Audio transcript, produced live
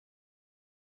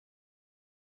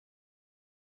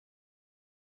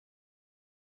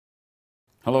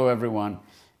Hello, everyone.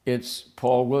 It's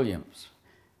Paul Williams.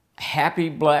 Happy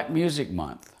Black Music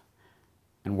Month.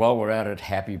 And while we're at it,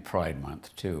 happy Pride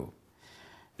Month, too.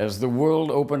 As the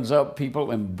world opens up, people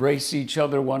embrace each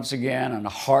other once again, and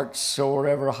hearts soar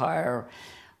ever higher.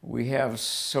 We have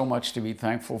so much to be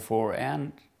thankful for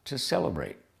and to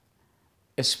celebrate.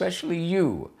 Especially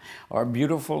you, our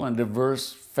beautiful and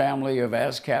diverse family of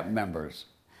ASCAP members.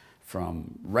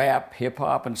 From rap,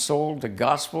 hip-hop, and soul to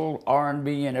gospel,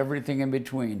 R&B, and everything in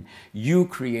between. You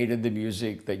created the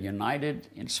music that united,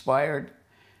 inspired,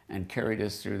 and carried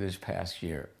us through this past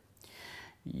year.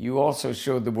 You also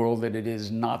showed the world that it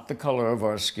is not the color of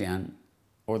our skin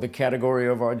or the category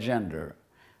of our gender,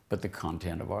 but the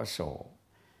content of our soul.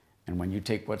 And when you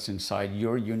take what's inside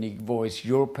your unique voice,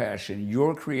 your passion,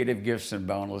 your creative gifts and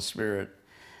boundless spirit,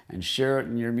 and share it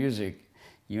in your music,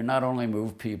 you not only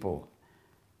move people,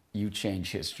 you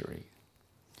change history.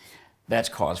 That's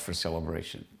cause for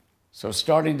celebration. So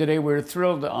starting today, we're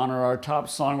thrilled to honor our top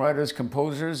songwriters,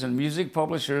 composers, and music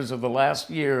publishers of the last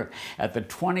year at the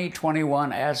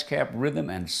 2021 ASCAP Rhythm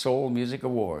and Soul Music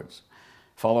Awards.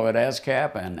 Follow at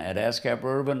ASCAP and at ASCAP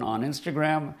Urban on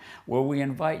Instagram, where we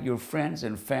invite your friends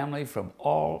and family from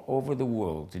all over the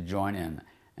world to join in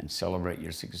and celebrate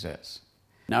your success.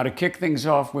 Now, to kick things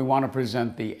off, we want to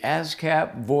present the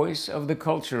ASCAP Voice of the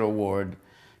Culture Award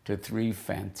to three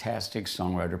fantastic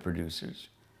songwriter-producers,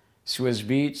 Swizz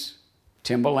Beatz,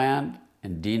 Timbaland,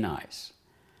 and D-Nice.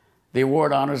 The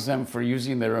award honors them for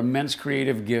using their immense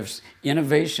creative gifts,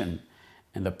 innovation,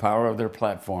 and the power of their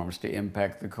platforms to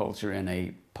impact the culture in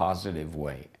a positive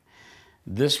way.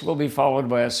 This will be followed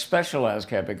by a special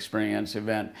ASCAP Experience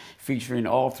event featuring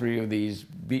all three of these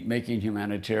beat-making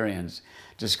humanitarians,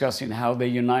 discussing how they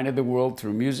united the world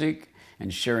through music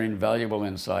and sharing valuable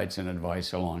insights and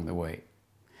advice along the way.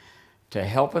 To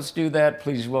help us do that,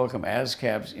 please welcome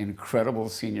ASCAP's incredible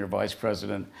Senior Vice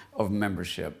President of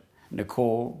Membership,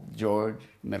 Nicole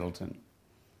George-Middleton.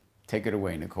 Take it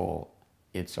away, Nicole.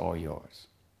 It's all yours.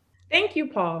 Thank you,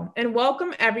 Paul, and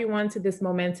welcome everyone to this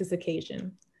momentous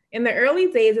occasion. In the early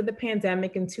days of the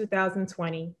pandemic in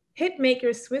 2020, hit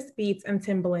makers Swizz Beatz and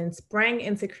Timbaland sprang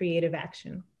into creative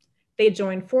action. They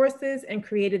joined forces and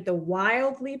created the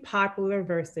wildly popular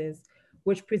Verzuz,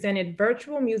 which presented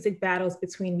virtual music battles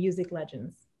between music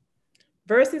legends.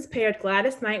 Verzuz paired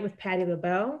Gladys Knight with Patti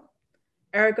LaBelle,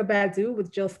 Erykah Badu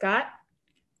with Jill Scott,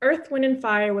 Earth, Wind, and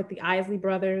Fire with the Isley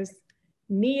Brothers,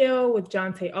 Neo with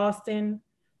Johntá Austin,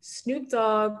 Snoop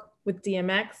Dogg with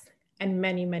DMX, and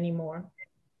many, many more.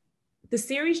 The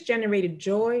series generated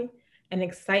joy and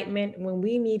excitement when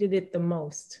we needed it the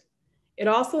most. It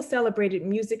also celebrated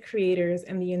music creators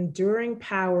and the enduring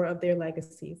power of their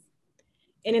legacies.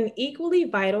 In an equally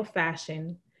vital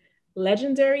fashion,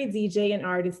 legendary DJ and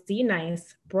artist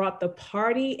D-Nice brought the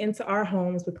party into our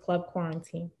homes with Club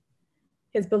Quarantine.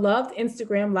 His beloved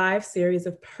Instagram Live series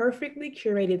of perfectly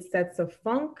curated sets of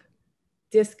funk,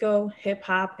 disco, hip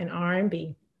hop, and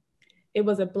R&B. It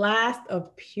was a blast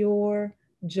of pure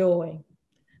joy.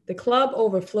 The club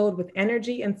overflowed with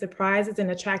energy and surprises and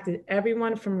attracted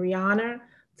everyone from Rihanna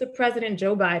to President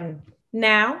Joe Biden.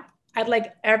 Now, I'd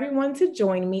like everyone to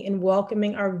join me in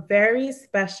welcoming our very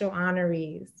special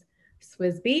honorees,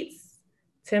 Swizz Beatz,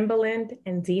 Timbaland,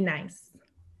 and D-Nice.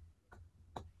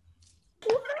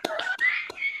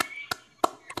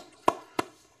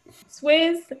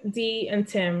 Swizz, D, and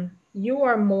Tim, you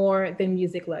are more than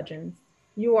music legends.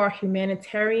 You are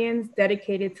humanitarians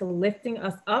dedicated to lifting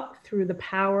us up through the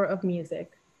power of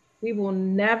music. We will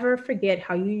never forget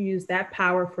how you used that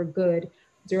power for good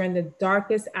during the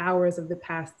darkest hours of the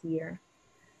past year.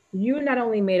 You not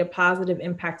only made a positive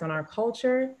impact on our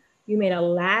culture, you made a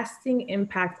lasting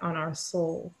impact on our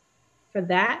soul. For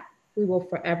that, we will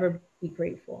forever be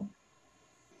grateful.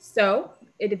 So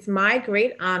it is my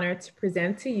great honor to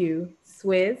present to you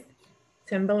Swizz,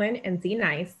 Timbaland, and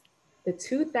D-Nice, the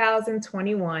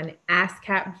 2021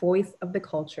 ASCAP Voice of the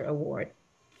Culture Award.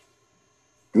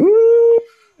 Ooh.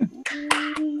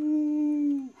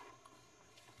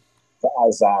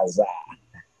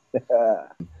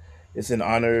 It's an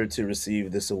honor to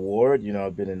receive this award. You know,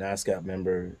 I've been an ASCAP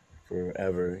member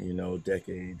forever,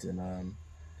 decades. And,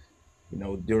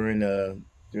 during the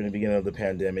beginning of the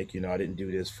pandemic, I didn't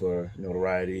do this for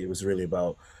notoriety. It was really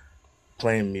about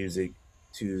playing music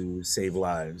to save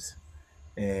lives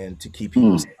and to keep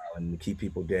people smiling, to keep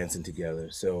people dancing together.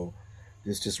 So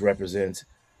this just represents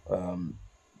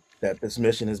that this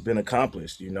mission has been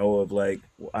accomplished, of like,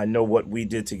 I know what we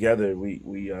did together.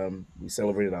 We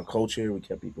celebrated our culture, we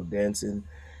kept people dancing,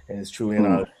 and it's truly an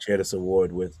honor to share this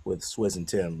award with Swizz and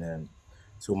Tim, man.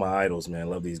 Two of my idols, man.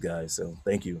 Love these guys. So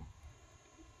thank you.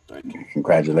 Thank you.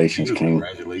 Congratulations, King.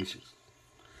 Congratulations.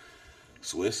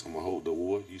 Swizz, I'm gonna hold the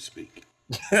award. You speak.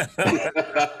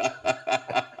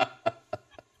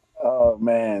 Oh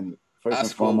man! First I and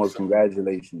spoke foremost, some.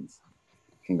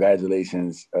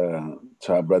 congratulations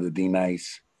to our brother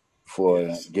D-Nice for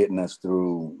Yes. getting us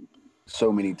through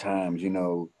so many times. You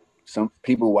know, some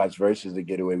people watch Versus to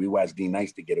get away. We watch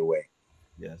D-Nice to get away.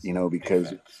 Yes. You know, Big because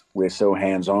facts. we're so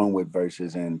hands-on with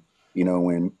Versus, and you know,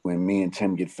 when me and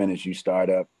Tim get finished, you start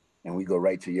up and we go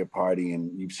right to your party,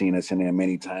 and you've seen us in there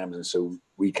many times, and so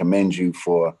we commend you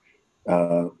for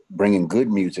bringing good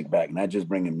music back, not just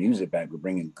bringing music back, but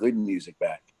bringing good music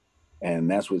back, and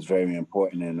that's what's very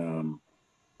important. And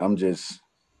I'm just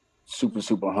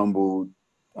super humbled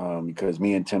because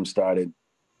me and Tim started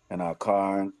in our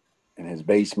car in his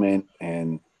basement,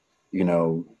 and you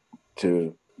know,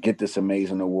 to get this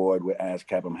amazing award with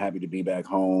ASCAP, I'm happy to be back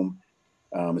home.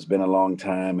 It's been a long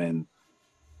time, and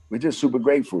we're just super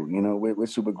grateful. You know, we're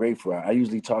super grateful. I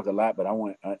usually talk a lot, but I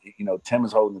want, you know, Tim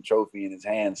is holding the trophy in his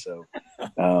hand, so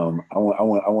I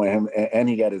want him, and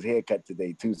he got his hair cut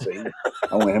today too, so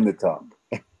I want him to talk.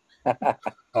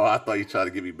 Oh, I thought you tried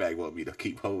to get me back. Want me to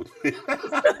keep holding?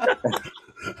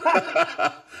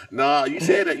 No, you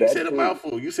said it. You That said a too.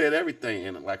 mouthful. You said everything.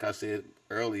 And like I said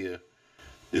earlier,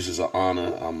 this is an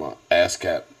honor. I'm a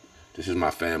ASCAP. This is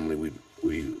my family.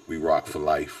 We rock for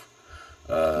life.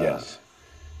 Yes.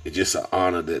 It's just an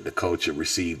honor that the culture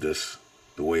received us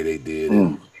the way they did,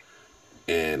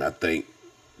 and I think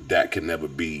that can never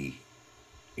be.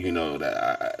 You know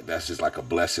that's just like a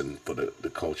blessing for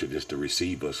the culture just to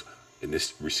receive us and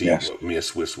this receive Yes. what me and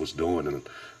Swizz was doing, and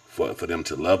for them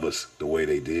to love us the way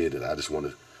they did. And I just want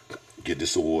to give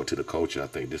this award to the culture. I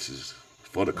think this is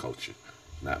for the culture,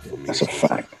 not for me and That's a Swizz.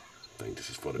 fact. I think this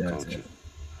is for the That's culture. it.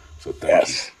 So thank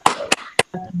Yes.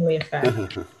 Definitely a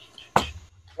fact. you.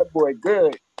 That boy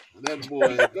good. That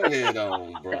boy, go ahead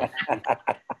on, bro.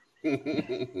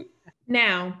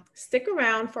 Now, stick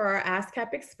around for our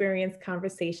ASCAP experience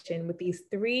conversation with these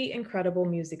three incredible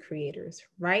music creators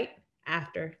right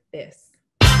after this.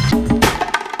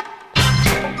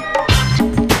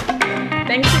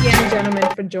 Thanks again, gentlemen,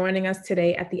 for joining us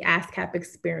today at the ASCAP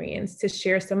experience to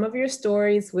share some of your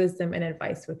stories, wisdom, and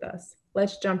advice with us.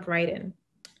 Let's jump right in.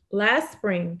 Last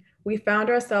spring, we found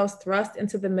ourselves thrust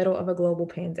into the middle of a global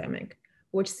pandemic,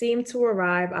 which seemed to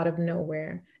arrive out of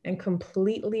nowhere and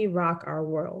completely rock our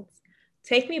worlds.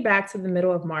 Take me back to the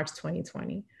middle of March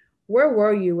 2020. Where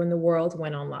were you when the world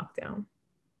went on lockdown?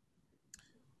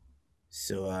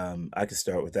 So I could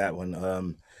start with that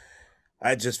one. I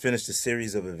had just finished a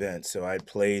series of events. So I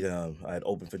played, I had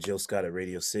opened for Jill Scott at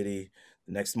Radio City.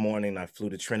 The next morning, I flew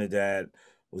to Trinidad,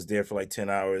 was there for like 10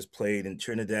 hours, played in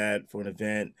Trinidad for an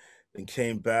event, then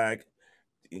came back,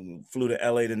 and flew to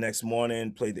LA the next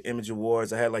morning, played the Image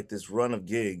Awards. I had like this run of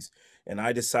gigs, and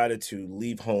I decided to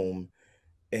leave home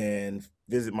and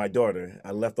visit my daughter.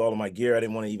 I left all of my gear. I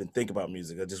didn't want to even think about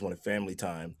music. I just wanted family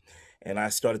time. And I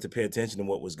started to pay attention to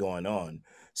what was going on.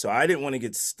 So I didn't want to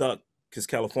get stuck because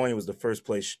California was the first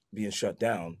place being shut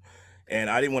down. And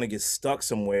I didn't want to get stuck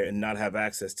somewhere and not have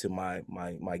access to my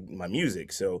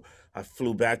music. So I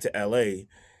flew back to LA,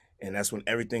 and that's when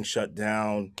everything shut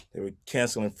down. They were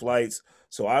canceling flights.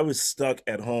 So I was stuck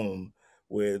at home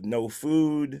with no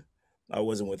food. I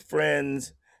wasn't with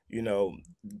friends. You know,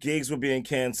 gigs were being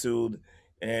canceled,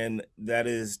 and that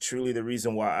is truly the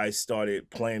reason why I started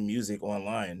playing music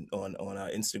online on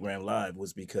Instagram Live,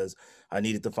 was because I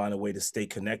needed to find a way to stay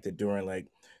connected during like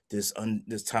this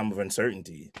time of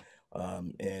uncertainty,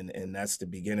 and that's the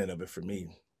beginning of it for me.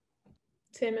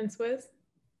 Tim and Swizz?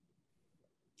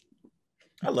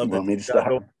 I love You that. want me to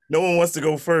start? No one wants to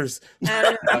go first.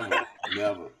 Never,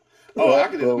 never. Oh, I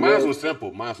could. Well, Mine was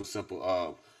simple. Mine was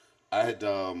simple. I had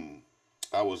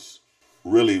I was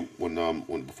really when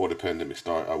before the pandemic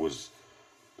started, I was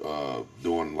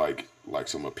doing like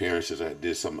some appearances.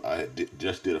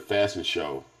 Just did a fashion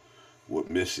show with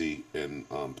Missy and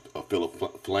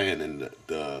Philip Flan, and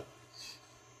the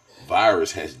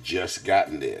virus has just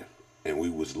gotten there, and we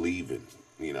was leaving.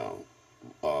 You know,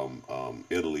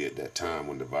 Italy at that time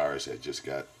when the virus had just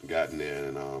gotten there,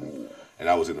 and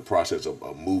I was in the process of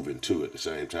moving to at the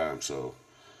same time. So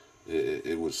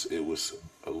it was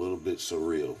a little bit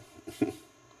surreal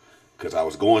because I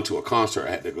was going to a concert.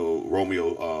 I had to go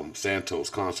Romeo Santos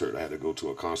concert. I had to go to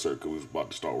a concert because we was about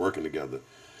to start working together,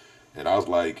 and I was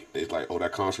like, it's like, oh,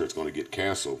 that concert's going to get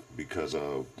canceled because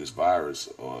of this virus.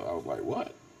 I was like,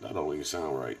 what? That don't even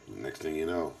sound right. Next thing you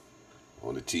know,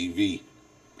 on the TV.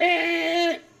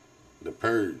 The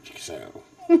purge sound.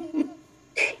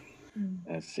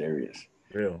 That's serious.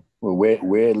 Real. Well,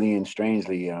 weirdly and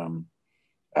strangely,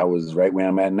 I was right where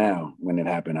I'm at now when it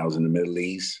happened. I was in the Middle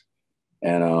East,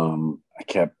 and I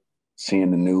kept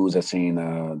seeing the news. I seen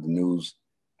the news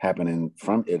happening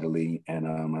from Italy,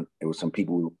 and it was some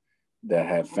people that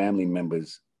had family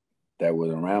members that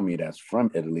were around me that's from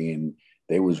Italy, and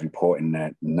they was reporting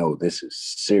that, no, this is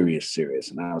serious.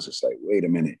 And I was just like, wait a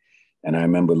minute. And I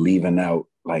remember leaving out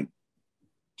like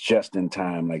just in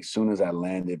time, like soon as I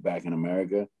landed back in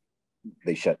America,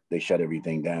 they shut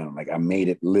everything down. Like I made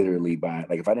it literally by,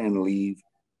 like if I didn't leave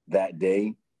that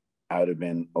day, I would have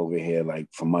been over here like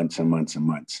for months and months and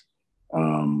months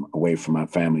away from my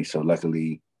family. So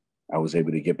luckily I was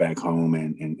able to get back home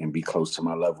and be close to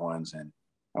my loved ones. And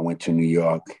I went to New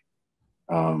York,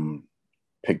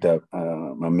 picked up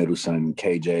my middle son,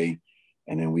 KJ,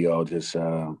 and then we all just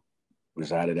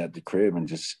resided at the crib and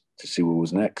just to see what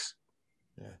was next.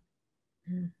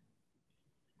 Yeah.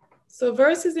 So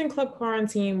Verzuz and Club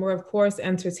Quarantine were, of course,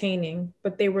 entertaining,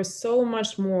 but they were so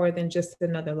much more than just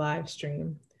another live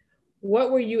stream.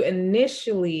 What were you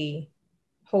initially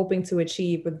hoping to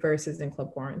achieve with Verzuz and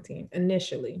Club Quarantine,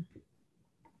 initially?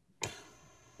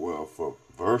 Well, for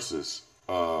Verzuz,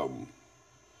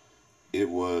 it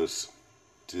was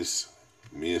just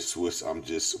me and Swizz.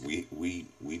 We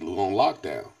on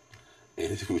lockdown,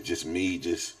 and it was just me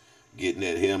just getting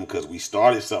at him because we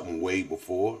started something way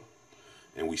before,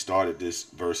 and we started this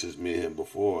Verzuz, me and him,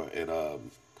 before, and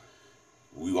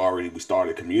we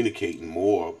started communicating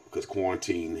more because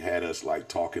quarantine had us like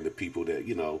talking to people that,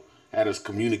 you know, had us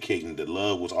communicating. The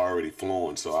love was already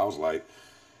flowing, so I was like,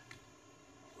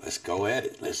 let's go at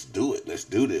it. Let's do it. Let's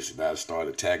do this. And I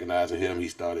started antagonizing him. He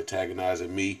started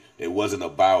antagonizing me. It wasn't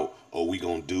about, oh, we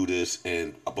gonna do this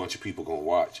and a bunch of people gonna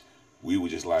watch. We were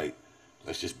just like,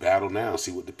 let's just battle now,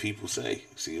 see what the people say,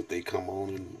 see if they come on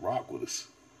and rock with us.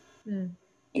 Mm.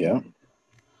 Yeah.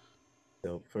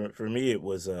 So for me, it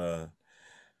was,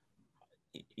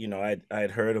 you know,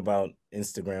 I'd heard about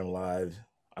Instagram Live.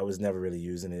 I was never really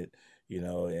using it, you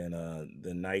know, and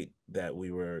the night that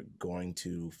we were going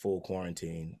to full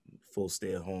quarantine, full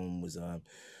stay at home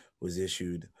was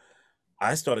issued,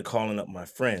 I started calling up my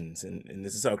friends, and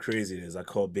this is how crazy it is. I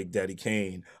called Big Daddy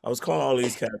Kane. I was calling all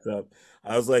these cats up.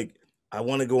 I was like, I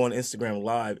want to go on Instagram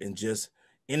Live and just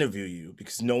interview you,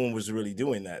 because no one was really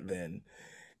doing that then.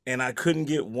 And I couldn't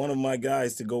get one of my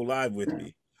guys to go live with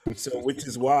me. So, which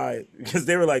is why, because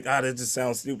they were like, that just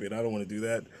sounds stupid. I don't want to do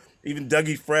that. Even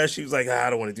Dougie Fresh, he was like,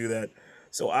 I don't want to do that.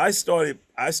 So I started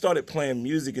playing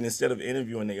music, and instead of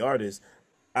interviewing the artist,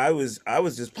 I was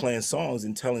just playing songs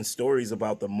and telling stories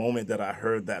about the moment that I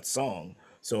heard that song.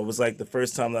 So it was like the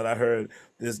first time that I heard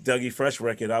this Dougie Fresh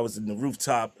record, I was in the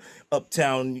rooftop,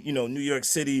 uptown, you know, New York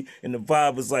City, and the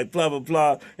vibe was like blah, blah,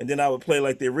 blah. And then I would play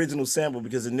like the original sample,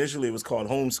 because initially it was called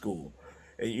Homeschool.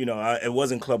 And, you know, it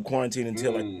wasn't Club Quarantine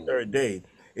until like the third day.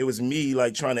 It was me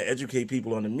like trying to educate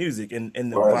people on the music and the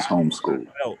That's vibe Homeschool.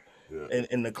 felt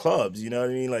in the clubs, you know what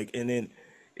I mean? Like, and then,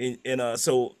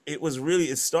 so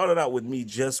it started out with me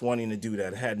just wanting to do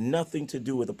that. It had nothing to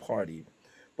do with a party.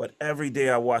 But every day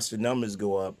I watched the numbers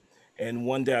go up. And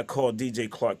one day I called DJ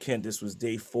Clark Kent. This was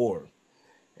day 4.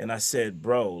 And I said,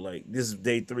 bro, like, this is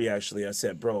day 3, actually. I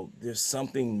said, bro, there's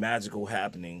something magical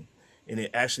happening. And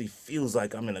it actually feels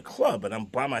like I'm in a club, but I'm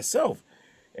by myself.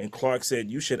 And Clark said,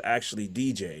 you should actually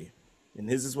DJ. And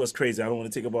this is what's crazy. I don't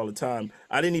want to take up all the time.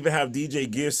 I didn't even have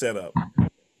DJ gear set up.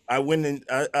 I went and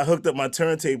I hooked up my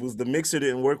turntables. The mixer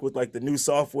didn't work with like the new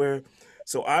software.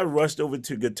 So I rushed over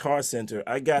to Guitar Center.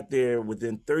 I got there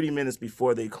within 30 minutes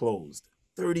before they closed.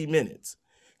 30 minutes.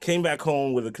 Came back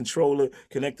home with a controller,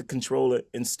 connected controller,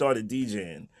 and started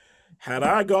DJing. Had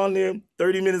I gone there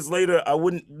 30 minutes later,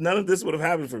 none of this would have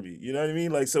happened for me. You know what I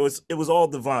mean? Like, so it was all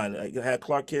divine. I had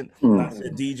Clark Kent, not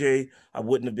said DJ, I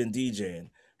wouldn't have been DJing.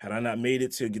 Had I not made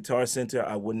it to Guitar Center,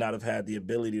 I would not have had the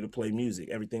ability to play music.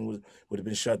 Everything would have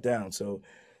been shut down. So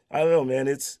I don't know, man.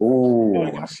 It's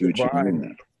I see what you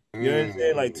mean. You know what I'm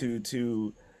saying? Like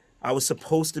I was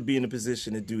supposed to be in a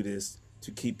position to do this to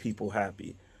keep people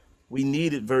happy. We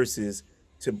needed Verzuz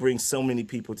to bring so many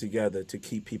people together to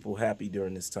keep people happy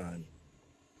during this time.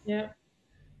 Yeah.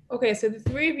 Okay, so the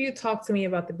 3 of you talked to me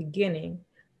about the beginning,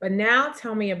 but now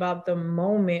tell me about the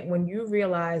moment when you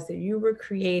realized that you were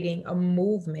creating a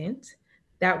movement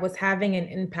that was having an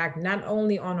impact not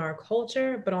only on our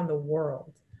culture, but on the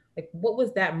world. Like, what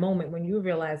was that moment when you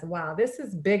realized, wow, this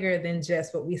is bigger than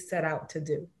just what we set out to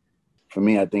do? For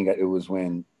me, I think it was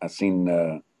when I seen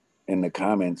in the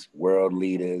comments, world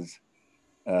leaders,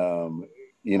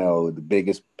 you know, the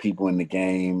biggest people in the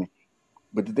game.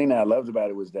 But the thing that I loved about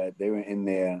it was that they were in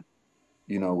there,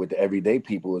 you know, with the everyday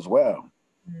people as well.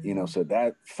 You know, so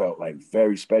that felt like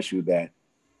very special, that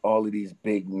all of these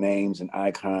big names and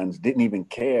icons didn't even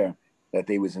care that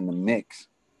they was in the mix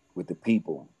with the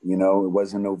people. You know, it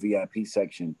wasn't no VIP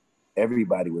section.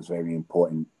 everybody was very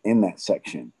important in that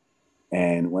section.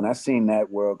 And when I seen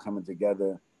that world coming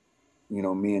together, you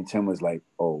know, me and Tim was like,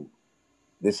 oh,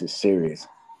 this is serious.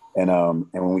 And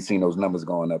when we seen those numbers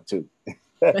going up too.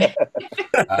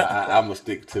 I'm gonna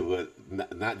stick to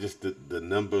it, not just the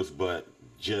numbers, but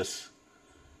just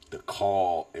the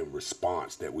call and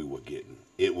response that we were getting.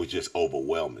 It was just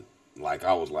overwhelming. Like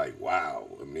I was like, wow.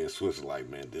 And me and Swizz was like,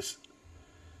 man, this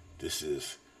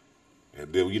is.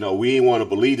 And then, you know, we didn't want to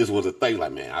believe this was a thing.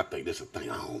 Like, man, I think this is a thing.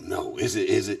 I don't know. Is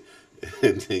it?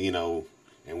 And then, you know,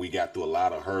 and we got through a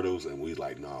lot of hurdles, and we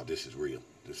like, no, this is real.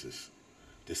 This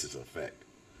is a fact.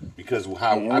 Because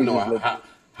how I know how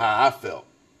I felt,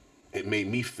 it made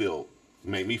me feel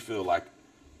like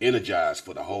energized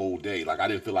for the whole day. Like I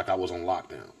didn't feel like I was on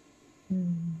lockdown.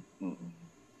 Mm-hmm.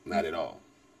 Not at all.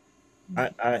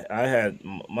 I had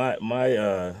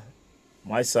my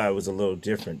side was a little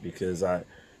different because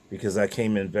I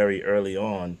came in very early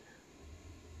on.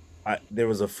 There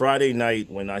was a Friday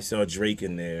night when I saw Drake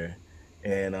in there,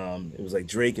 and it was like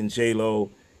Drake and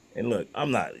J-Lo. And look,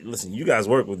 listen, you guys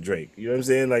work with Drake. You know what I'm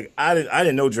saying? Like I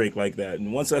didn't know Drake like that.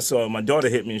 And once I saw my daughter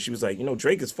hit me and she was like, you know,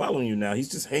 Drake is following you now. He's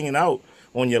just hanging out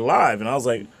on your live. And I was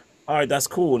like, all right, that's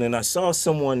cool. And then I saw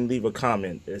someone leave a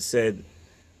comment that said,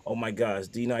 oh my gosh,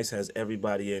 D-Nice has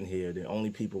everybody in here. The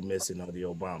only people missing are the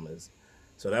Obamas.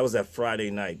 So that was that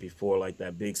Friday night before like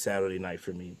that big Saturday night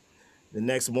for me. The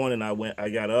next morning I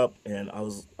got up and I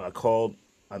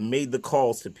made the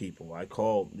calls to people. I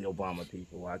called the Obama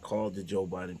people. I called the Joe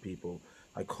Biden people.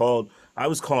 I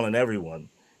was calling everyone,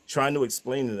 trying to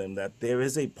explain to them that there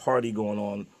is a party going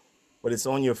on, but it's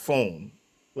on your phone.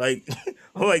 Like,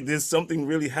 I'm like, there's something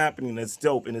really happening that's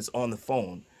dope and it's on the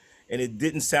phone. And it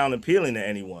didn't sound appealing to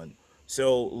anyone.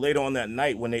 So later on that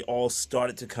night, when they all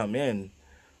started to come in,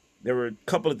 there were a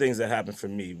couple of things that happened for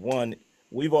me. One,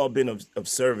 we've all been of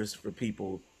service for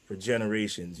people for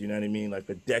generations, you know what I mean? Like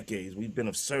for decades, we've been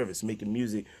of service, making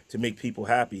music to make people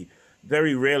happy.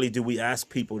 Very rarely do we ask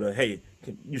people to, hey,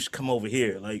 you should come over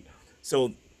here. Like,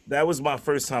 so that was my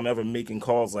first time ever making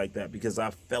calls like that because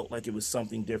I felt like it was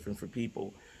something different for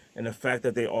people. And the fact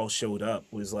that they all showed up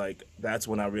was like, that's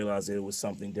when I realized that it was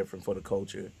something different for the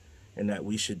culture and that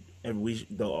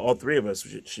all three of us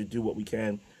should do what we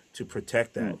can to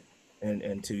protect that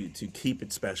and to keep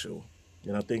it special.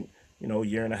 And I think, you know, a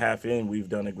year and a half in, we've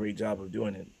done a great job of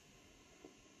doing it.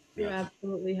 You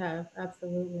absolutely have.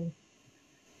 Absolutely.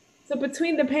 So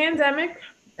between the pandemic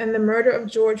and the murder of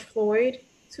George Floyd,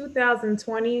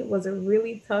 2020 was a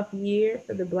really tough year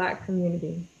for the Black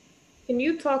community. Can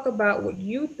you talk about what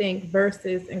you think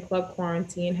Verzuz and Club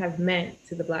Quarantine have meant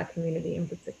to the Black community in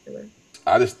particular?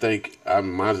 I just think,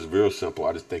 mine is real simple.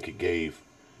 I just think it gave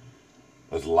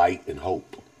us light and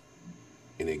hope.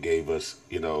 And it gave us,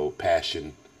 you know,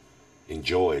 passion and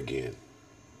joy again.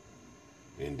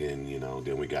 And then, you know,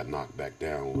 then we got knocked back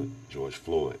down with George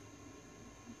Floyd.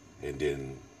 And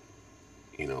then,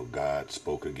 you know, God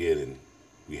spoke again and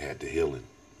we had the healing.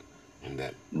 And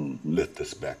that lifted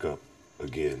us back up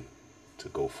again to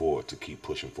go forward, to keep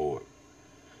pushing forward.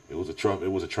 It was a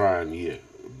trying year,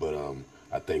 but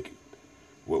I think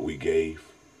what we gave,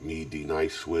 me,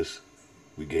 D-Nice, Swizz,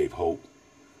 we gave hope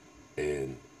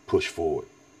and push forward.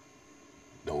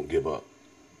 Don't give up.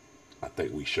 I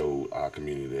think we showed our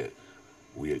community that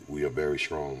we are very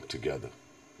strong together,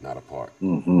 not apart.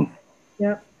 Mm-hmm.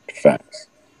 Yep. Facts.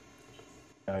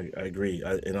 I agree.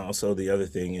 And also the other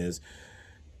thing is,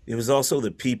 it was also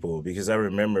the people, because I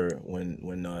remember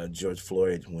when George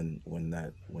Floyd, when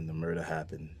the murder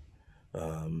happened,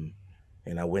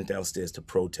 and I went downstairs to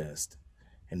protest,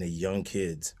 and the young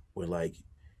kids were like,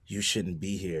 "You shouldn't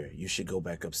be here. You should go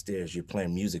back upstairs. You're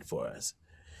playing music for us."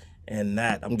 And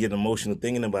that, I'm getting emotional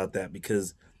thinking about that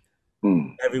because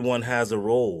everyone has a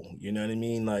role. You know what I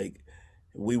mean? Like,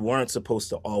 we weren't supposed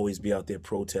to always be out there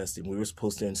protesting. We were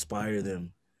supposed to inspire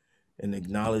them and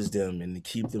acknowledge them and to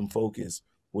keep them focused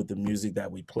with the music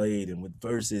that we played. And with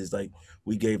Verzuz, like,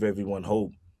 we gave everyone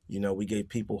hope. You know, we gave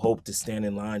people hope to stand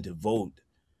in line to vote.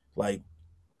 Like,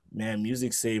 man,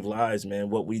 music saved lives,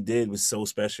 man. What we did was so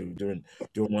special during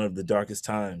one of the darkest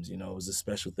times. You know, it was a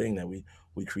special thing that we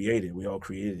created. We all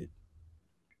created.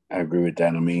 I agree with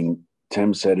that. I mean,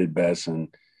 Tim said it best and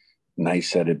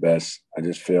Nice said it best. I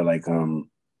just feel like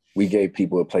we gave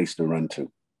people a place to run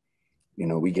to. You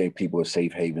know, we gave people a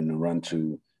safe haven to run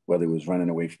to, whether it was running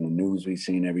away from the news we've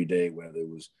seen every day, whether it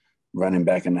was running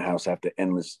back in the house after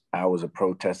endless hours of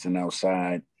protesting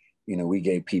outside. You know, we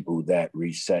gave people that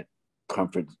reset,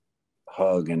 comfort,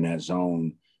 hug in that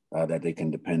zone that they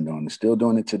can depend on. And still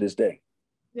doing it to this day.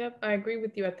 Yep, I agree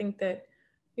with you. I think that,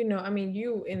 you know, I mean,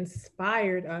 you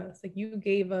inspired us. Like, you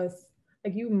gave us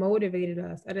like you motivated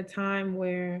us at a time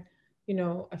where, you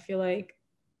know, I feel like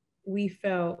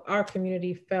our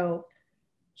community felt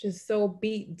just so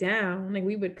beat down. Like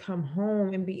we would come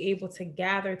home and be able to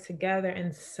gather together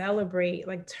and celebrate,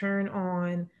 like turn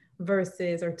on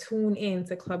Verzuz or tune in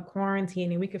to Club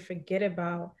Quarantine, and we could forget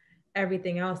about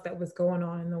everything else that was going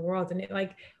on in the world. And it,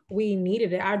 like, we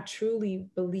needed it. I truly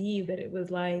believe that it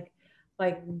was like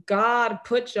God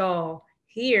put y'all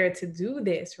here to do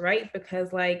this, right?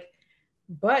 Because like,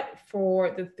 but for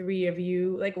the three of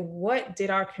you, like what did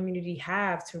our community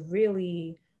have to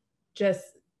really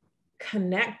just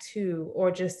connect to,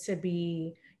 or just to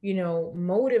be, you know,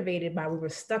 motivated by? We were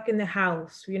stuck in the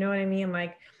house, you know what I mean?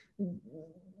 Like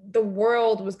the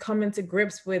world was coming to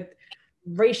grips with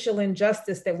racial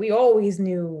injustice that we always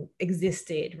knew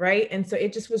existed, right? And so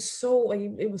it just was so like,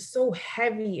 it was so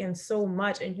heavy and so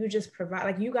much, and you just provide,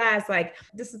 like you guys, like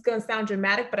this is gonna sound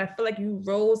dramatic, but I feel like you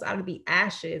rose out of the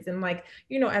ashes and like,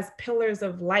 you know, as pillars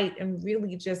of light, and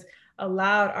really just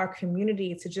allowed our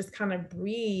community to just kind of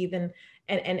breathe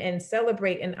and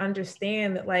celebrate and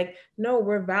understand that like, no,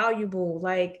 we're valuable,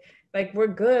 like we're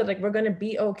good, like we're gonna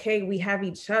be okay, we have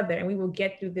each other, and we will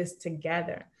get through this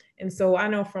together. And so I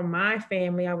know from my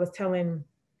family, I was telling,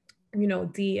 you know,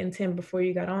 D and Tim before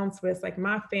you got on, Swizz, like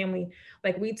my family,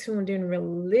 like we tuned in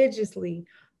religiously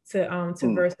to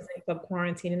Verzuz and Club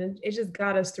Quarantine, and it just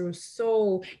got us through.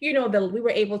 So, you know, that we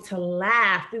were able to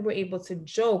laugh, we were able to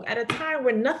joke at a time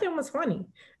where nothing was funny.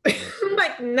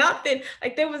 Like nothing,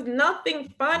 like there was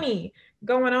nothing funny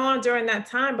going on during that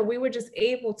time, but we were just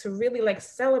able to really like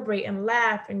celebrate and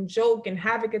laugh and joke and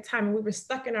have a good time. And we were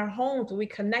stuck in our homes, but we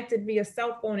connected via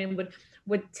cell phone and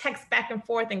would text back and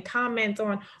forth and comment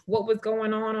on what was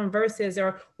going on Verzuz,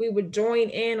 or we would join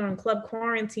in on Club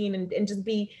Quarantine and just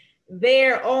be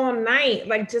there all night,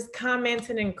 like just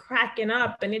commenting and cracking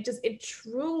up. And it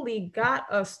truly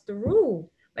got us through.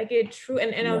 Like it true.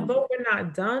 And although we're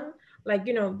not done, like,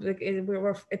 you know, like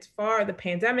it's far, the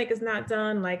pandemic is not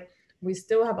done. Like we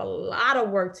still have a lot of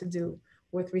work to do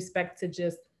with respect to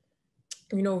just,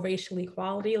 you know, racial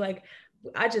equality. Like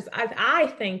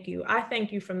I thank you. I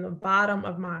thank you from the bottom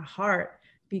of my heart,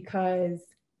 because,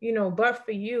 you know, but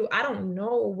for you, I don't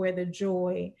know where the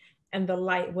joy and the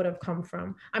light would have come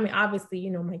from. I mean, obviously, you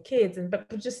know, my kids, but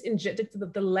just in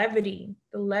the levity,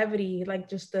 like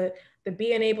just the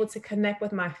being able to connect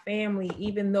with my family,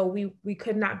 even though we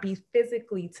could not be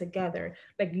physically together.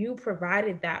 Like you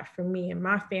provided that for me and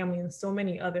my family and so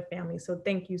many other families. So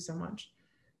thank you so much.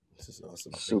 This is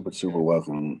awesome. Super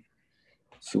welcome.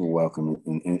 Super welcome.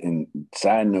 And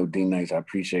side note, D-Nice, I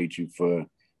appreciate you for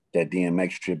that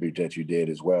DMX tribute that you did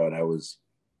as well. That was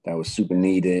super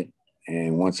needed.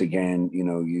 And once again, you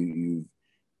know, you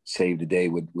saved the day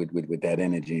with that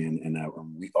energy,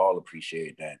 and we all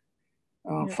appreciate that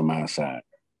from our side.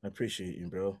 I appreciate you,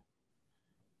 bro.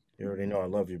 You already know I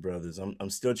love you, brothers. I'm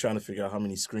still trying to figure out how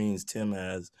many screens Tim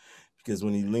has, because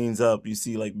when he leans up, you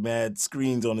see like mad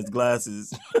screens on his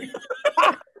glasses.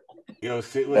 Yo,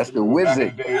 that's the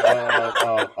wizard.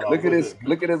 Look at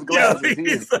his glasses. Yo,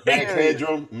 he's like, Max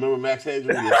Headroom. Remember Max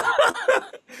Headroom? Yeah.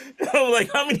 I'm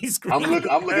like, how many screens? I'm looking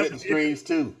at the screens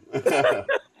too. So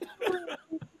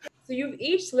you've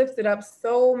each lifted up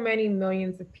so many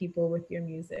millions of people with your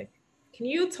music. Can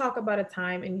you talk about a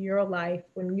time in your life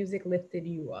when music lifted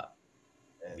you up?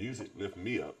 Music lift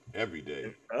me up every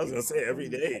day. I was gonna say every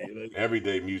day. Like, every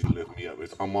day music lift me up.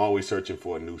 I'm always searching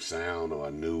for a new sound or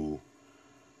a new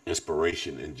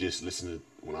inspiration, and just listening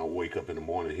when I wake up in the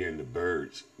morning, hearing the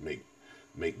birds make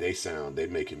they sound, they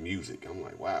making music. I'm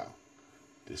like, wow,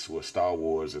 this is where Star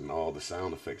Wars and all the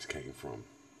sound effects came from.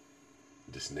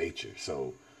 This nature.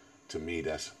 So to me,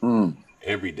 that's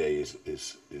every day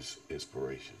is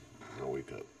inspiration when I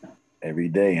wake up. Every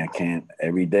day,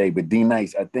 every day. But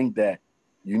D-Nice, I think that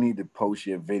you need to post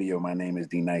your video, My Name is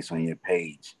D-Nice, on your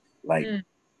page. Like,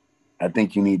 I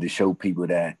think you need to show people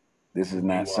that this is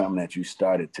not something that you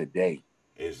started today.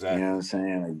 Exactly. You know what I'm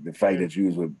saying? Like the fact that you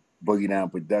was with Boogie Down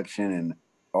Production and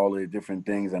all of the different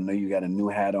things. I know you got a new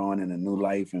hat on and a new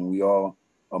life, and we all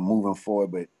are moving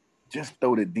forward, but just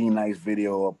throw the D-Nice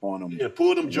video up on them. Yeah,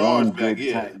 pull them jars back.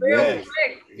 Yeah,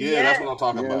 that's what I'm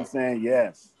talking about. You know what I'm saying?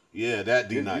 Yes. Yeah, that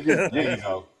D-Nice. There you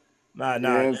go. Nah. You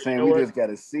know what I'm saying? We just got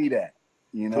to see that.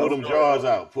 You know? Pull them jars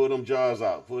out.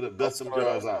 Dust some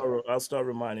jars out. I'll start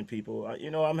reminding people. You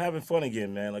know, I'm having fun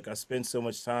again, man. Like I spend so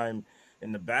much time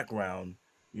in the background.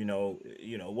 You know,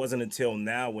 it wasn't until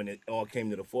now when it all came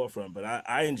to the forefront. But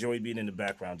I enjoy being in the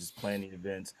background, just planning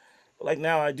events. But like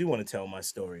now, I do want to tell my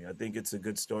story. I think it's a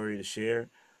good story to share.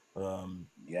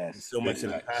 Yes. So much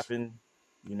that happened.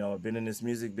 You know, I've been in this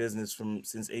music business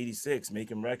since '86,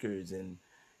 making records, and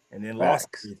and then lost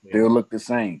Facts. everything. Still look the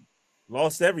same.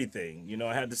 Lost everything. You know,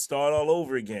 I had to start all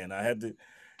over again. I had to,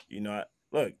 you know,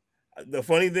 look. The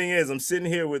funny thing is, I'm sitting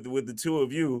here with the two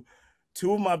of you.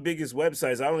 Two of my biggest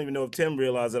websites. I don't even know if Tim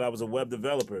realized that I was a web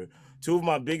developer. Two of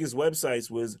my biggest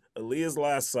websites was Aaliyah's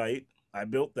last site. I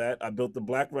built that. I built the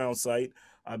Black Round site.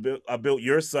 I built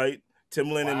your site,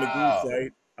 Timbaland and Magoo's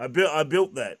site. I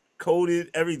built that, coded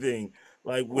everything,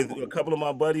 like with a couple of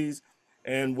my buddies,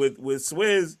 and with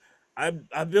Swizz,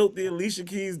 I built the Alicia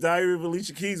Keys Diary of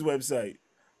Alicia Keys website.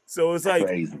 So it's like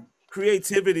Crazy.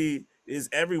 creativity is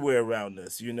everywhere around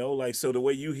us, you know. Like, so the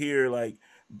way you hear like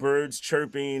birds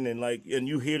chirping and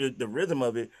you hear the rhythm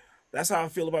of it, that's how I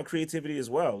feel about creativity as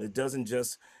well. It doesn't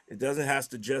have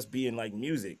to just be in like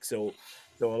music. So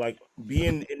like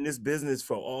being in this business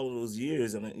for all of those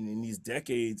years and in these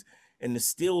decades, and to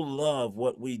still love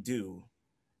what we do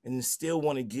and to still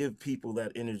want to give people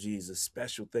that energy is a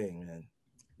special thing, man.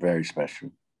 Very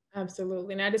special.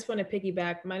 Absolutely. And I just want to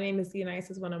piggyback. My Name is D-Nice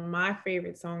is one of my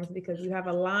favorite songs because you have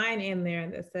a line in there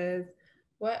that says,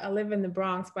 "What? I live in the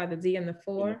Bronx by the D and the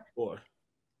 4."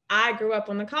 I grew up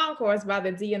on the concourse by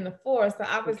the D and the 4. So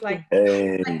I was like,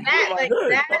 hey.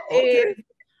 that is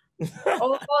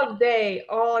all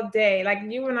day. Like,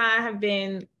 you and I have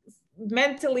been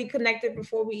mentally connected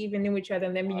before we even knew each other,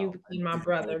 and then you became my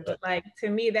brother. But like, to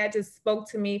me, that just spoke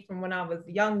to me from when I was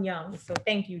young. So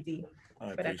thank you, D.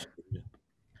 I appreciate it.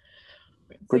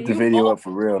 Put the video up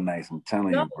for real nice. I'm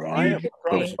telling you, bro. I am.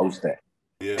 Post that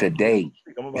today.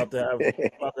 I'm about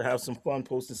to have some fun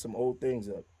posting some old things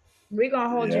up. We're gonna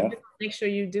hold you. Make sure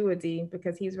you do it, D,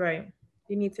 because he's right.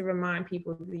 You need to remind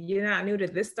people that you're not new to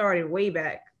this. Started way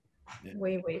back,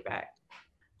 way back.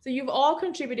 So you've all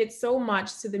contributed so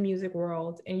much to the music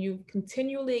world, and you've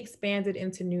continually expanded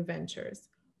into new ventures.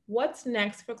 What's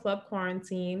next for Club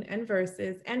Quarantine and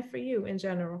Verzuz, and for you in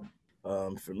general?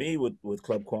 For me, with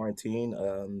Club Quarantine,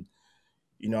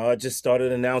 you know, I just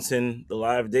started announcing the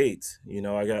live dates. You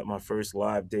know, I got my first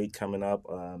live date coming up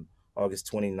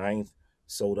August 29th.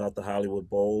 Sold out the Hollywood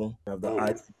Bowl. I have the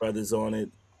Isley Brothers on it,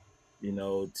 you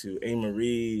know, to A.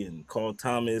 Marie and Carl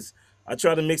Thomas. I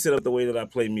try to mix it up the way that I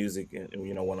play music, and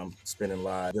you know, when I'm spinning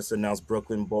live. Just announced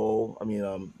Brooklyn Bowl. I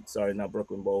mean, sorry, not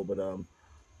Brooklyn Bowl,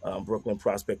 but Brooklyn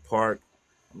Prospect Park.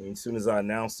 I mean, as soon as I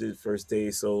announced it, first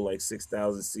day sold like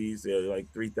 6,000 seats. There are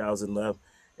like 3,000 left,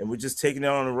 and we're just taking it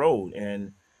on the road.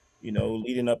 And you know,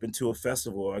 leading up into a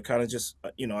festival, I kind of just,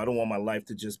 you know, I don't want my life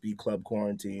to just be Club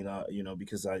Quarantine, you know,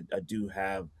 because I do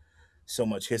have so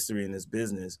much history in this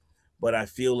business, but I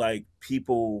feel like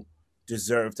people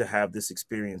deserve to have this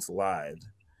experience live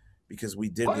because we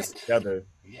did this together,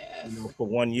 you know, for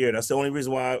 1 year. That's the only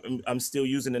reason why I'm still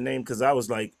using the name, because I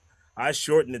was like, I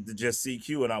shortened it to just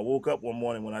CQ, and I woke up one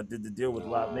morning when I did the deal with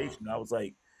Live Nation. I was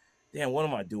like, damn, what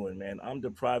am I doing, man? I'm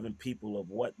depriving people of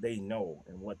what they know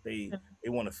and what they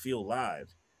want to feel live,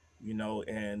 you know,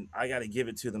 and I got to give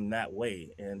it to them that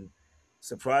way. And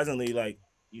surprisingly, like,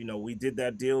 you know, we did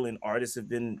that deal and artists have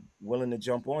been willing to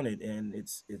jump on it, and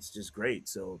it's just great.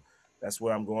 So that's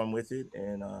where I'm going with it.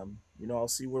 And, you know, I'll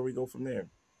see where we go from there.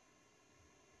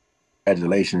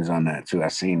 Congratulations on that too. I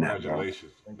seen that, bro.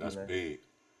 Congratulations. That's big.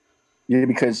 Yeah,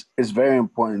 because it's very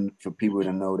important for people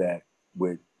to know that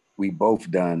what we both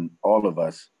done, all of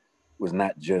us, was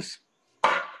not just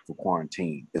for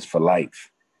quarantine. It's for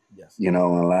life. Yes. You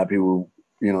know, and a lot of people,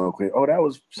 you know, oh, that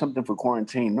was something for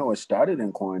quarantine. No, it started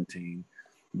in quarantine,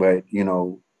 but you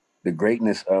know, the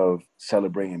greatness of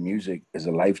celebrating music is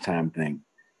a lifetime thing.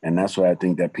 And that's why I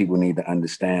think that people need to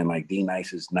understand, like,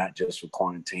 D-Nice is not just for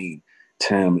quarantine.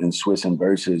 Tim and Swizz and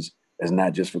Verzuz is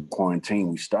not just for quarantine.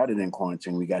 We started in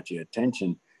quarantine. We got your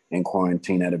attention in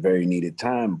quarantine at a very needed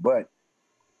time, but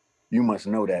you must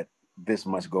know that this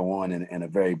must go on in a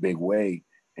very big way.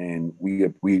 And we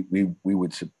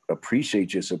would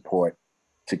appreciate your support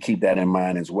to keep that in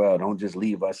mind as well. Don't just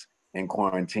leave us in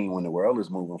quarantine when the world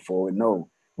is moving forward. No,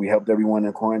 we helped everyone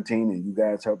in quarantine, and you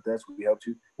guys helped us. We helped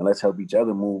you, and let's help each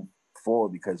other move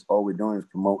forward, because all we're doing is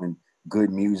promoting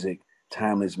good music,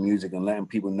 timeless music, and letting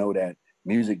people know that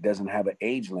music doesn't have an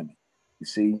age limit. You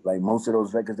see, like most of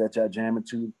those records that y'all jamming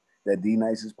to, that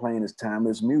D-Nice is playing, is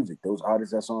timeless music. Those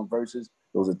artists that's on Verzuz,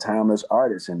 those are timeless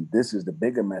artists. And this is the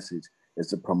bigger message, is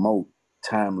to promote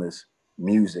timeless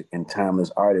music and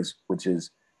timeless artists, which is,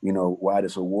 you know, why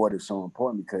this award is so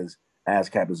important, because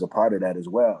ASCAP is a part of that as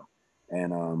well.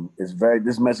 And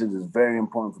this message is very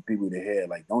important for people to hear.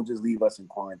 Like, don't just leave us in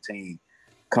quarantine.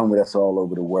 Come with us all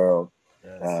over the world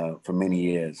for many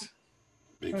years.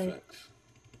 Big facts.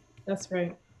 That's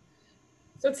right.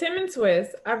 So Tim and Swizz,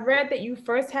 I've read that you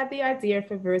first had the idea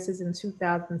for Verzuz in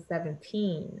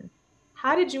 2017.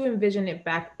 How did you envision it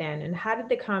back then, and how did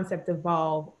the concept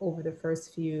evolve over the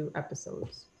first few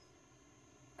episodes?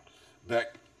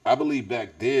 I believe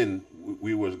back then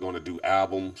we was going to do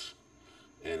albums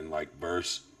and like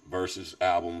versus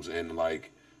albums and like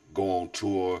go on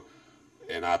tour,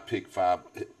 and I pick five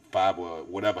or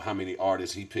whatever how many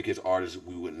artists he pick his artists.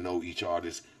 We would know each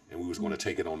artist, and we was going to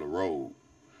take it on the road.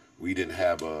 We didn't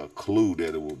have a clue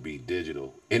that it would be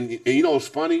digital, and you know it's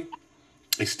funny.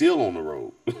 It's still on the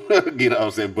road, you know what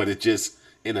I'm saying, but it's just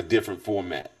in a different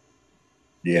format.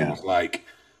 It Yeah. was like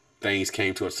things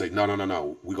came to us say, no,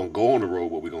 we're gonna go on the road,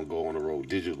 but we're gonna go on the road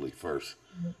digitally first,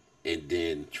 and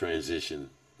then transition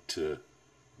to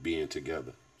being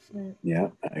together. Yeah,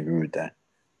 I agree with that.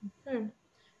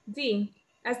 D,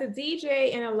 as a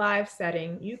DJ in a live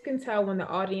setting, you can tell when the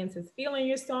audience is feeling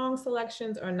your song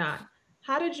selections or not.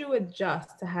 How did you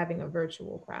adjust to having a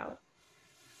virtual crowd?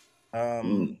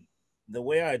 The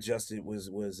way I adjusted was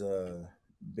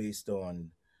based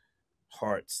on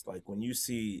hearts. Like when you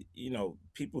see, you know,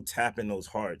 people tapping those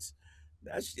hearts.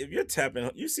 That's if you're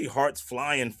tapping, you see hearts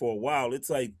flying for a while. It's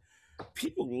like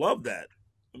people love that.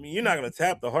 I mean, you're not gonna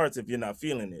tap the hearts if you're not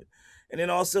feeling it. And then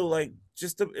also like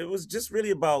it was just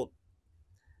really about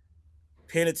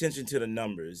paying attention to the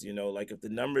numbers, you know, like if the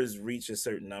numbers reach a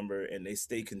certain number and they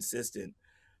stay consistent,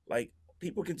 like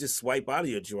people can just swipe out of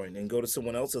your joint and go to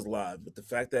someone else's live. But the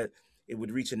fact that it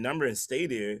would reach a number and stay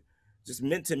there just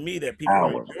meant to me that people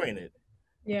were enjoying it.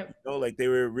 Yeah. You know, like they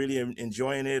were really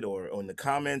enjoying it or on the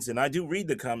comments. And I do read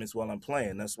the comments while I'm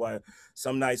playing. That's why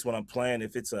some nights when I'm playing,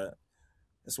 that's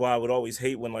why I would always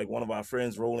hate when like one of our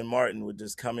friends, Roland Martin, would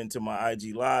just come into my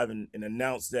IG live and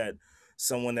announce that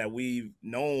someone that we've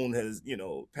known has, you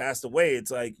know, passed away.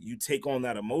 It's like you take on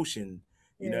that emotion,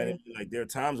 you know what I mean? Like there are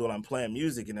times when I'm playing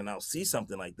music and then I'll see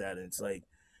something like that. And it's like,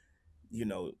 you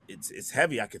know, it's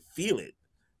heavy. I could feel it,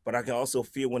 but I can also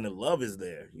feel when the love is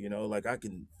there, you know, like I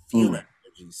can feel that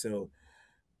energy. So,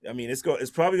 I mean, it's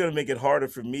probably going to make it harder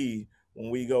for me when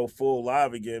we go full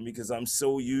live again, because I'm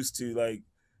so used to like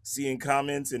seeing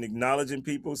comments and acknowledging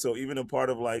people. So even a part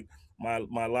of like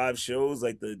my live shows,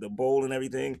 like the bowl and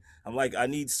everything, I'm like, I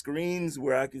need screens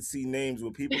where I can see names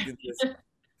where people can just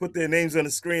put their names on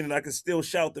the screen and I can still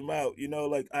shout them out. You know,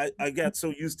 like I got so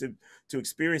used to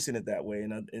experiencing it that way,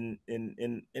 and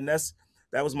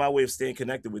that was my way of staying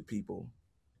connected with people.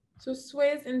 So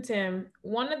Swizz and Tim,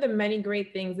 one of the many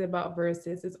great things about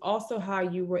Verzuz is also how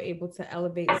you were able to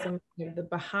elevate some of the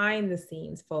behind the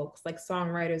scenes folks like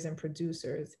songwriters and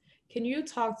producers. Can you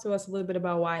talk to us a little bit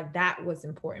about why that was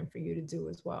important for you to do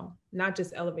as well? Not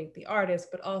just elevate the artists,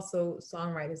 but also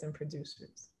songwriters and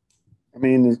producers. I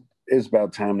mean, it's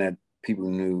about time that people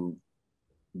knew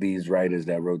these writers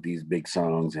that wrote these big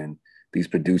songs and these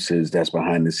producers that's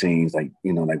behind the scenes, like,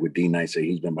 you know, like with D-Nice,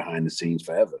 he's been behind the scenes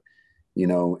forever. You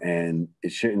know, and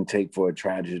it shouldn't take for a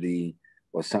tragedy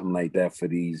or something like that for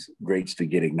these greats to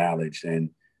get acknowledged.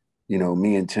 And, you know,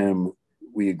 me and Tim,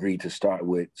 we agreed to start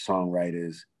with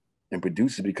songwriters and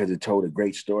producers because it told a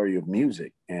great story of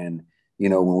music. And, you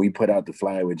know, when we put out the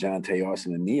flyer with Johntá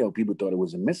Austin and Neo, people thought it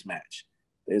was a mismatch.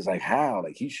 It's like, how?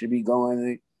 Like, he should be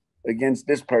going against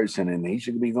this person and he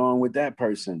should be going with that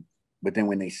person. But then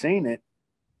when they seen it,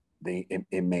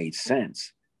 it made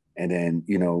sense. And then,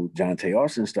 you know, Johntá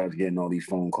Austin starts getting all these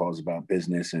phone calls about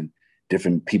business and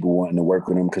different people wanting to work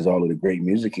with him because all of the great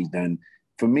music he's done.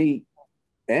 For me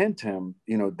and Tim,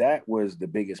 you know, that was the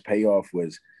biggest payoff,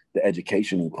 was the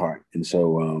educational part. And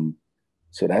so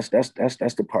that's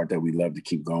the part that we love to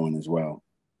keep going as well.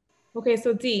 Okay,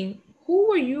 so D, who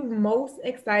were you most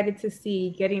excited to see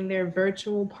getting their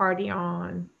virtual party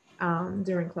on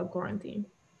during Club Quarantine?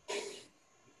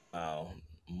 Wow.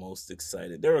 Most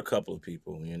excited. There were a couple of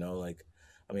people, you know, like,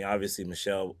 I mean, obviously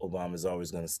Michelle Obama is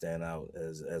always going to stand out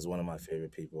as one of my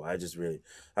favorite people. I just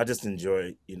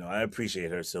enjoy, you know, I appreciate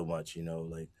her so much, you know,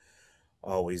 like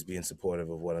always being supportive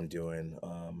of what I'm doing.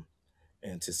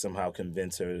 And to somehow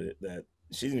convince her that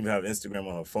she didn't even have Instagram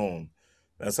on her phone.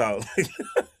 That's how, like,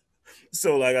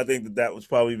 so like, I think that was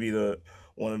probably be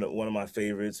one of my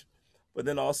favorites. But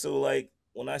then also like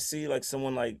when I see like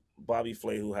someone like Bobby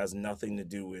Flay, who has nothing to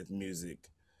do with music,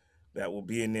 that will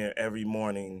be in there every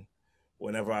morning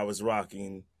whenever I was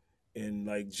rocking and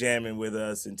like jamming with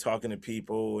us and talking to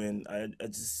people. And I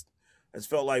just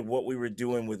felt like what we were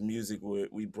doing with music,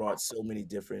 we brought so many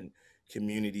different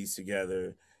communities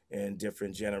together and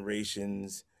different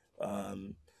generations.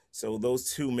 So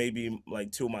those two may be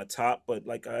like two of my top, but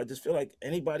like I just feel like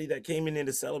anybody that came in there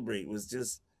to celebrate was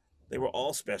just, they were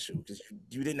all special because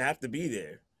you didn't have to be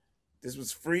there. This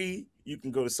was free. You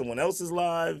can go to someone else's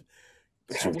live.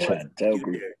 But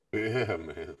Yeah,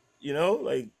 man. you know,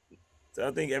 like,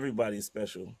 I think everybody is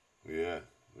special. Yeah,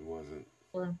 it wasn't.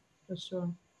 For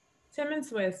sure. Tim and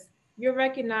Swizz, you're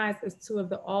recognized as two of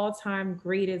the all-time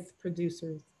greatest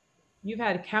producers. You've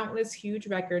had countless huge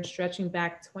records stretching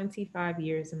back 25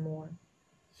 years and more.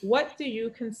 What do you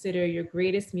consider your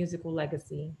greatest musical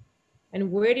legacy?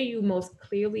 And where do you most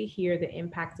clearly hear the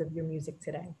impact of your music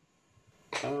today?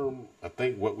 I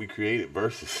think what we created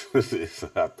versus is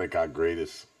I think our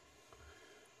greatest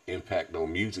impact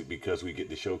on music because we get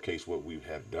to showcase what we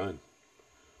have done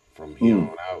from here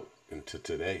Mm, on out into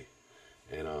today.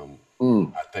 And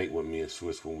mm, I think when me and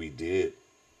Swiss when we did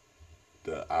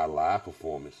the our live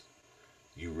performance,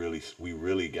 we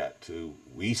really got to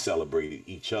we celebrated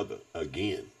each other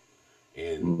again.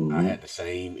 And I mm-hmm. had the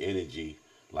same energy,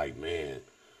 like man,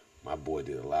 my boy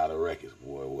did a lot of records,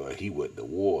 boy. Well, he went to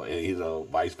war, and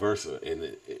vice versa. And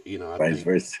I Vice think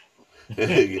versa.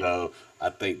 I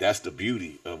think that's the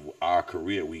beauty of our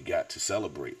career. We got to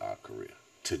celebrate our career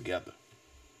together.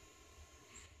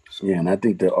 So Yeah, and I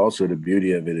think that also the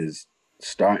beauty of it is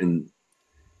starting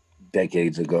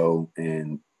decades ago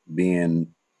and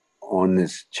being on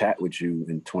this chat with you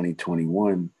in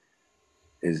 2021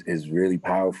 is really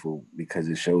powerful because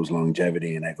it shows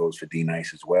longevity, and that goes for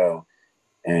D-Nice as well.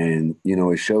 And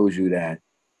it shows you that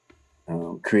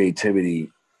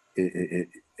creativity it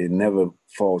never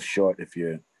falls short if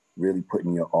you're really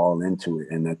putting your all into it.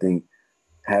 And I think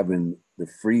having the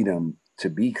freedom to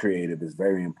be creative is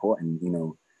very important.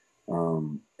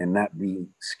 And not be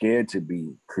scared to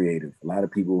be creative. A lot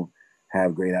of people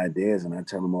have great ideas, and I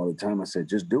tell them all the time. I said,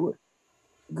 just do it.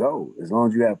 Go. As long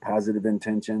as you have positive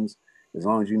intentions, as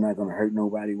long as you're not going to hurt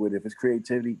nobody with it. If it's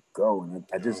creativity, go. And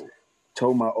I just go.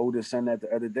 told my oldest son that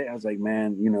the other day. I was like,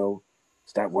 man,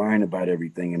 stop worrying about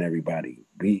everything and everybody.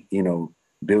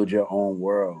 Build your own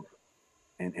world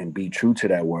and be true to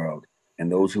that world.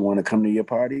 And those who want to come to your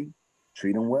party,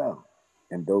 treat them well.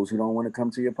 And those who don't want to come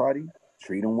to your party,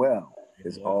 treat them well.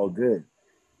 It's all Well, good.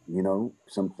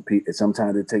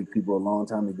 Sometimes it takes people a long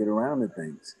time to get around to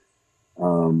things.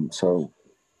 So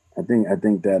I think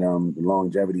that the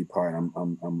longevity part,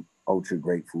 I'm ultra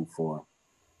grateful for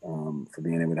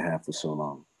being able to have for so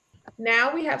long.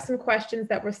 Now we have some questions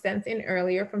that were sent in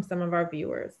earlier from some of our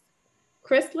viewers.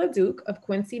 Chris LeDuc of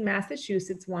Quincy,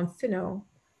 Massachusetts wants to know,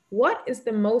 what is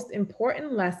the most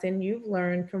important lesson you've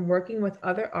learned from working with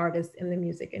other artists in the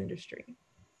music industry?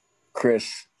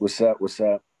 Chris, what's up? What's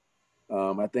up?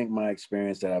 I think my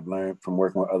experience that I've learned from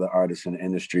working with other artists in the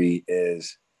industry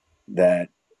is that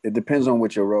it depends on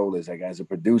what your role is. Like as a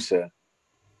producer,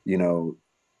 you know,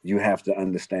 you have to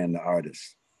understand the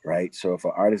artist, right? So if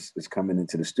an artist is coming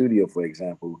into the studio, for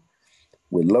example,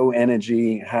 with low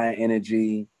energy, high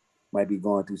energy, might be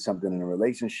going through something in a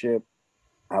relationship,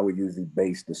 I would usually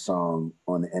base the song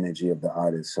on the energy of the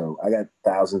artist. So I got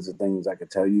thousands of things I could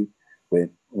tell you, but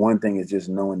one thing is just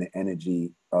knowing the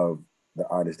energy of the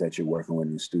artist that you're working with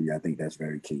in the studio. I think that's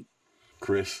very key.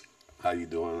 Chris, how you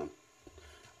doing?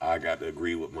 I got to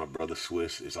agree with my brother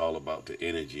Swiss. It's all about the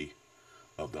energy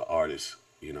of the artist.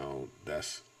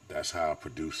 That's how a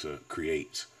producer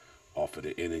creates off of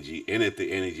the energy. And if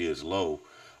the energy is low,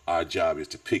 our job is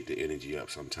to pick the energy up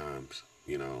sometimes.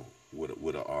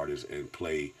 With an artist and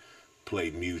play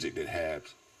music that has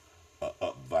a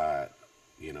up vibe.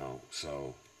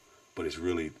 So, but it's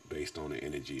really based on the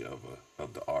energy of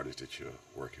the artist that you're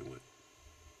working with.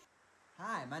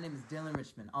 Hi, my name is Dylan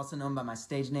Richmond, also known by my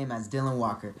stage name as Dylan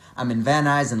Walker. I'm in Van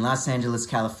Nuys in Los Angeles,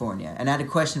 California. And I had a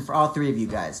question for all three of you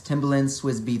guys, Timbaland,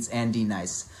 Swizz Beatz, and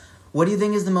D-Nice. What do you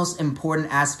think is the most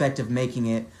important aspect of making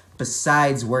it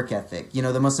besides work ethic?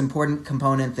 The most important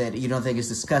component that you don't think is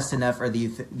discussed enough or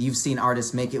that you've seen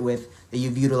artists make it with that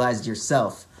you've utilized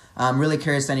yourself. I'm really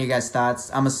curious on your guys' thoughts.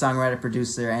 I'm a songwriter,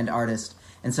 producer, and artist.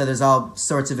 And so there's all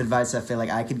sorts of advice I feel like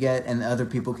I could get and other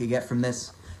people could get from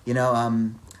this.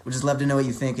 We'd just love to know what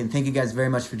you think, and thank you guys very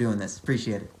much for doing this.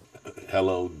 Appreciate it.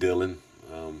 Hello, Dylan.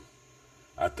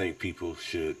 I think people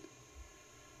should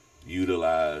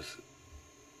utilize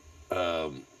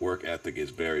work ethic is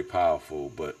very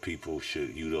powerful, but people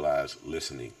should utilize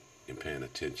listening and paying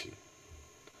attention.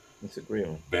 let's agree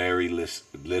on. Very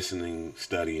listening,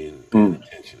 studying, paying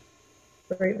attention,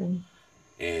 Great one.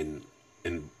 and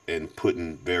and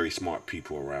putting very smart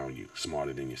people around you,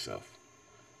 smarter than yourself,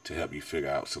 to help you figure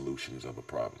out solutions of a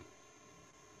problem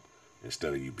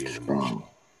instead of you being emotional.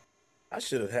 I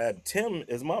should have had Tim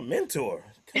as my mentor.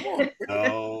 Come on,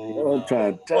 No, I'm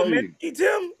trying to come tell on, man. you,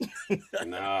 Tim.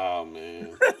 no,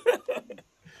 man.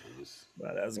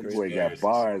 Wow, that's that great. boy got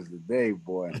bars today,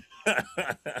 boy. Show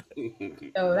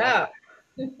it up.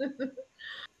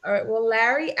 All right. Well,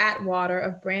 Larry Atwater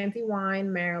of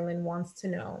Brandywine, Maryland wants to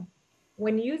know,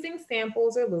 when using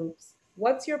samples or loops,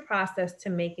 What's your process to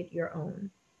make it your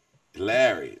own?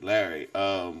 Larry,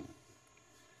 how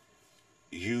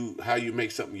you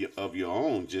make something of your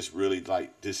own, just really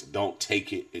like, just don't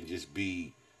take it and just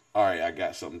be, all right, I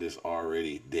got something that's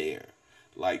already there.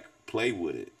 Like, play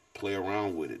with it, play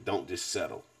around with it, don't just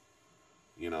settle.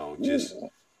 Just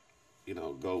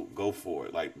go for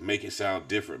it. Like, make it sound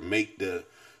different, make the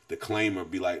claimer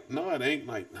be like, no, it ain't.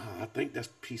 Like, no, I think that's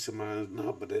peace of mind.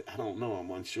 No, but I don't know,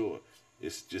 I'm unsure.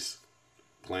 It's just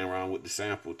playing around with the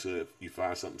sample till you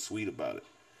find something sweet about it,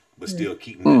 but still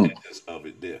keeping the essence of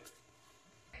it there.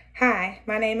 Hi,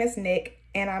 my name is Nick,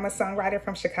 and I'm a songwriter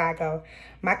from Chicago.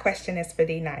 My question is for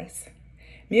D-Nice.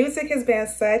 Music has been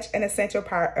such an essential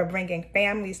part of bringing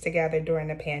families together during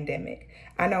the pandemic.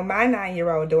 I know my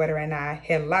 9-year-old daughter and I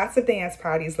had lots of dance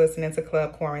parties listening to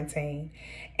Club Quarantine,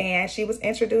 and she was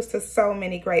introduced to so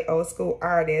many great old school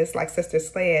artists like Sister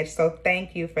Sledge, so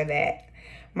thank you for that.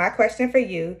 My question for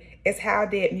you is, how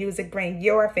did music bring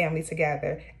your family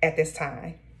together at this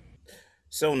time?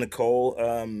 So Nicole,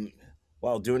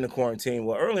 well, during the quarantine,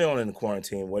 early on in the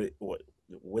quarantine, what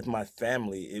with my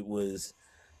family, it was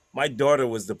my daughter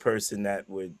was the person that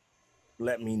would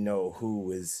let me know who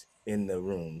was in the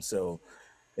room. So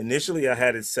initially, I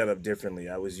had it set up differently.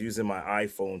 I was using my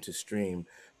iPhone to stream,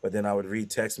 but then I would read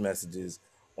text messages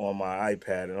on my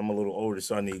iPad, and I'm a little older,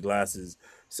 so I need glasses.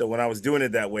 So when I was doing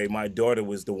it that way, my daughter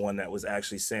was the one that was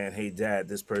actually saying, "Hey, Dad,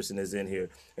 this person is in here,"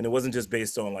 and it wasn't just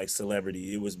based on like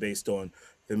celebrity; it was based on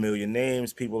familiar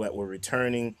names, people that were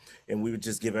returning, and we would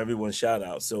just give everyone shout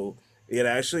outs. So it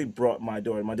actually brought my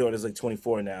daughter. My daughter's like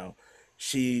 24 now.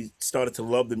 She started to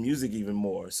love the music even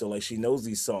more. So like she knows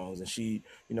these songs, and she,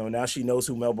 now she knows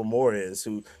who Melba Moore is,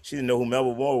 who she didn't know who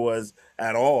Melba Moore was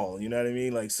at all. You know what I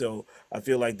mean? Like, so I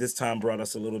feel like this time brought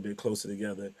us a little bit closer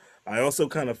together. I also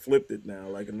kind of flipped it now.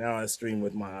 Like now I stream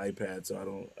with my iPad, so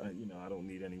I don't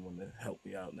need anyone to help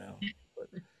me out now. But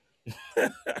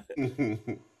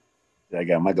I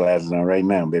got my glasses on right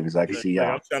now, baby, so I can see like,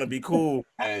 y'all. I'm trying to be cool.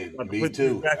 Hey, About to me put these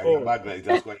too. back I got on. my glass.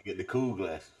 That's why I get the cool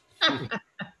glass.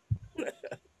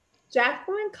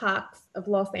 Jacqueline Cox of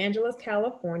Los Angeles,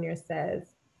 California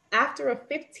says, after a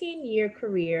 15-year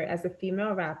career as a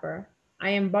female rapper,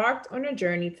 I embarked on a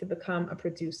journey to become a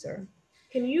producer.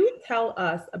 Can you tell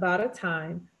us about a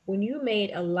time when you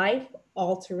made a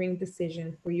life-altering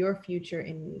decision for your future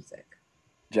in music?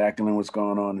 Jacqueline, what's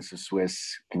going on? This is Swizz.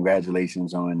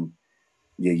 Congratulations on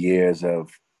your years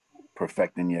of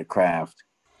perfecting your craft.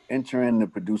 Entering the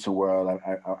producer world,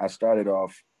 I started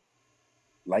off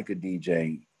like a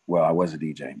DJ. Well, I was a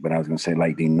DJ, but I was going to say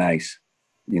like D-Nice,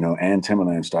 and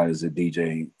Timbaland started as a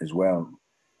DJ as well.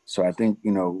 So I think,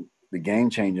 the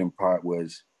game-changing part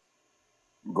was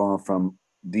going from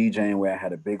DJing where I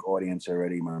had a big audience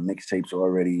already, my mixtapes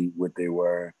already what they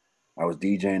were. I was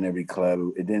DJing every club.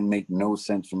 It didn't make no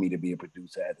sense for me to be a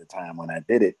producer at the time when I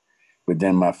did it. But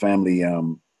then my family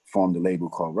formed a label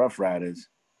called Rough Riders,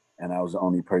 and I was the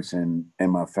only person in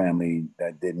my family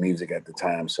that did music at the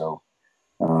time. So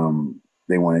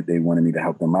they wanted me to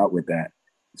help them out with that.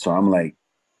 So I'm like,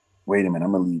 wait a minute,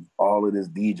 I'm gonna leave all of this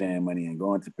DJing money and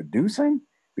go into producing?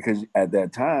 Because at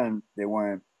that time,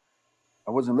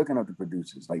 I wasn't looking up to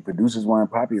producers. Like producers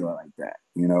weren't popular like that,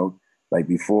 like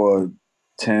before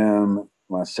Tim,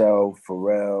 myself,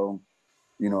 Pharrell,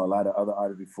 a lot of other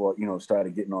artists before,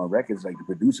 started getting on records, like the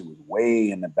producer was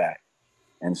way in the back.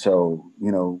 And so,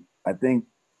 I think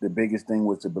the biggest thing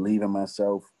was to believe in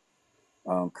myself,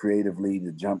 creatively,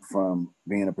 to jump from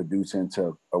being a producer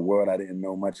into a world I didn't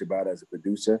know much about as a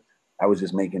producer. I was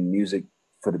just making music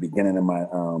for the beginning of my,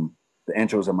 the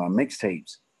intros of my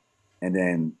mixtapes. And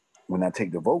then when I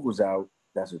take the vocals out,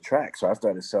 that's a track. So I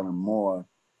started selling more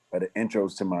of the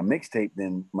intros to my mixtape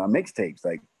than my mixtapes.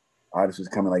 Like artists was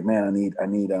coming like, man, I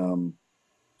need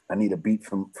a beat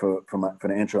for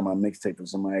the intro of my mixtape for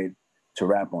somebody to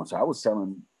rap on. So I was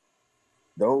selling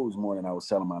those more than I was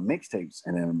selling my mixtapes.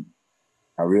 And then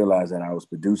I realized that I was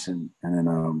producing. And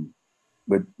then,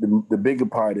 but the bigger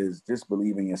part is just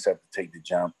believing yourself to take the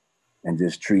jump and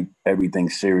just treat everything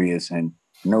serious and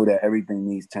know that everything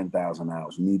needs 10,000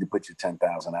 hours. You need to put your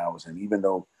 10,000 hours in. Even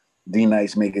though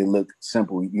D-Nice make it look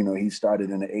simple, he started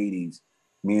in the 80s.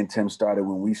 Me and Tim started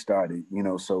when we started,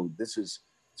 so this is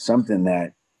something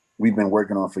that we've been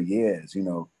working on for years.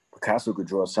 Picasso could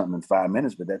draw something in 5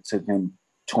 minutes, but that took him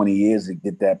 20 years to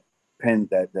get that pen,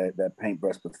 that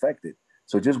paintbrush perfected.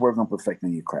 So just work on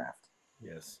perfecting your craft.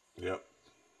 Yes. Yep.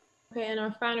 Okay, and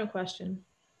our final question.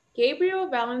 Gabriel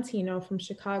Valentino from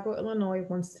Chicago, Illinois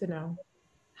wants to know,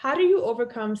 how do you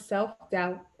overcome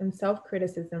self-doubt and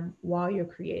self-criticism while you're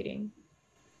creating?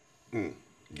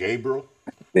 Gabriel?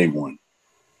 Big one.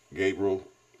 Gabriel,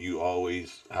 you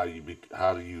always how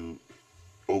do you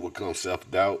overcome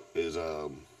self-doubt is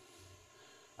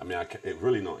I mean, it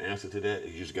really no answer to that.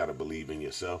 You just got to believe in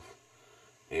yourself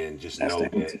and just That's know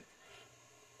the answer.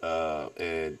 that.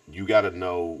 And you got to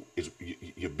know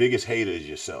your biggest hater is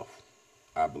yourself.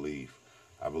 I believe.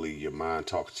 I believe your mind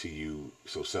talks to you,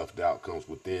 so self-doubt comes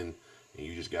within, and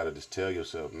you just got to just tell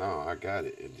yourself, "No, I got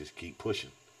it," and just keep pushing.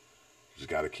 You just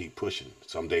got to keep pushing.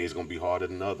 Some days gonna be harder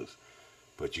than others,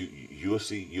 but you'll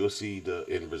see the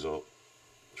end result.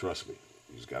 Trust me.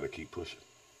 You just got to keep pushing.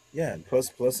 Yeah, and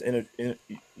plus,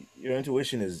 your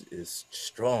intuition is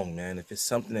strong, man. If it's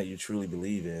something that you truly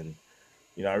believe in,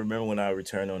 you know. I remember when I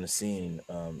returned on the scene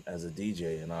as a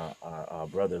DJ, and our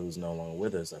brother who's no longer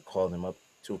with us, I called him up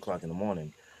 2 o'clock in the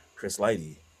morning, Chris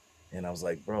Lighty, and I was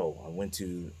like, bro, I went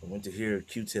to hear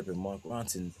Q-Tip and Mark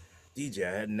Ronson DJ.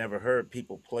 I had never heard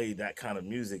people play that kind of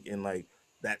music in like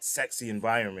that sexy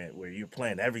environment where you're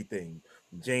playing everything,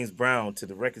 James Brown to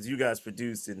the records you guys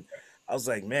produced, and I was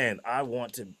like, man, I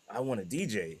want to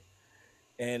DJ,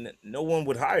 and no one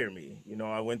would hire me. You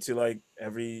know, I went to like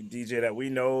every DJ that we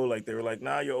know, like they were like,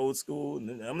 nah, you're old school.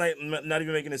 And I'm not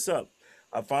even making this up.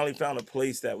 I finally found a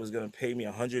place that was gonna pay me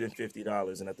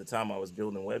 $150, and at the time I was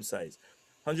building websites,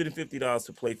 $150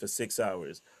 to play for 6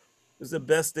 hours. It was the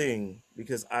best thing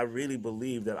because I really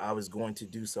believed that I was going to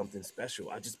do something special.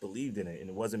 I just believed in it, and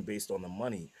it wasn't based on the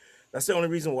money. That's the only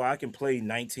reason why I can play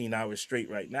 19 hours straight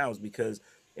right now is because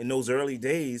in those early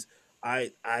days,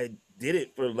 I did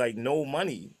it for like no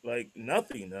money, like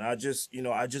nothing, and I just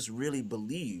really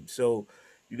believed. So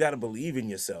you got to believe in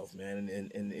yourself, man,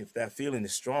 and if that feeling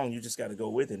is strong, you just got to go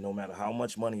with it, no matter how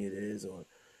much money it is, or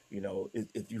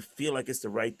if you feel like it's the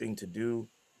right thing to do,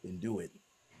 then do it.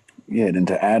 Yeah, then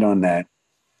to add on that,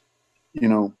 you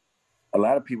know, a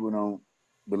lot of people don't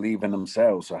believe in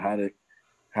themselves. So how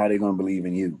they gonna believe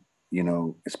in you? You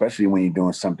know, especially when you're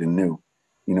doing something new.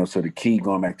 You know, so the key,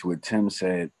 going back to what Tim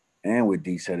said and what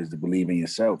D said, is to believe in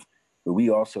yourself. But we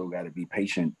also got to be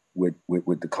patient with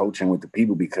the coaching, with the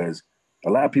people, because a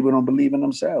lot of people don't believe in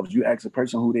themselves. You ask a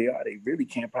person who they are, they really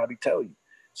can't probably tell you.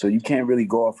 So you can't really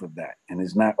go off of that. And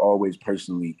it's not always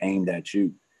personally aimed at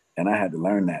you. And I had to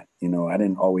learn that. You know, I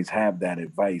didn't always have that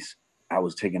advice. I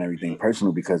was taking everything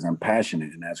personal because I'm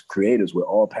passionate. And as creators, we're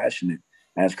all passionate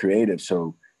as creatives.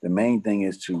 So the main thing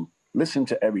is to listen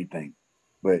to everything.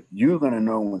 But you're going to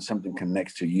know when something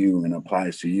connects to you and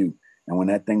applies to you. And when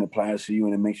that thing applies to you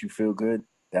and it makes you feel good,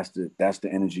 that's the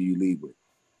energy you lead with.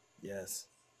 Yes,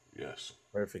 Yes.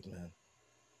 perfect, man.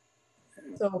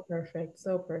 So perfect.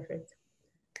 So perfect.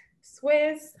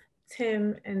 Swizz,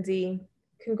 Tim, and D,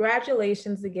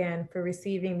 congratulations again for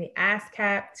receiving the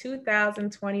ASCAP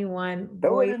 2021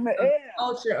 Throw it Voice in the of air.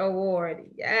 Culture Award.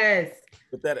 Yes,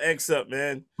 Put that X up,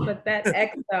 man. put that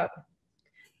X up.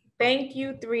 Thank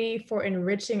you three for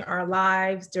enriching our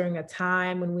lives during a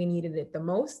time when we needed it the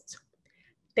most.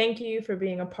 Thank you for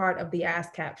being a part of the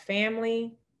ASCAP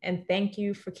family, and thank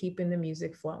you for keeping the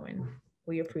music flowing.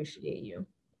 We appreciate you.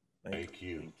 Thank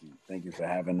you. Thank you for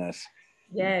having us.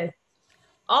 Yes.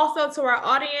 Also, to our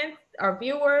audience, our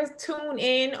viewers, tune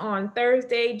in on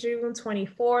Thursday, June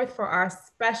 24th for our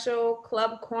special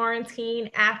Club Quarantine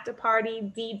after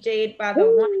party DJ'd by the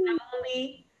one and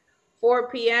only 4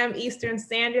 p.m. Eastern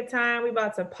Standard Time. We're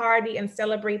about to party and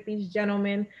celebrate these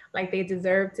gentlemen like they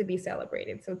deserve to be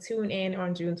celebrated. So tune in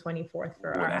on June 24th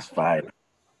for Boy, our that's fire.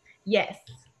 Yes.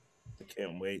 I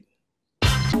can't wait.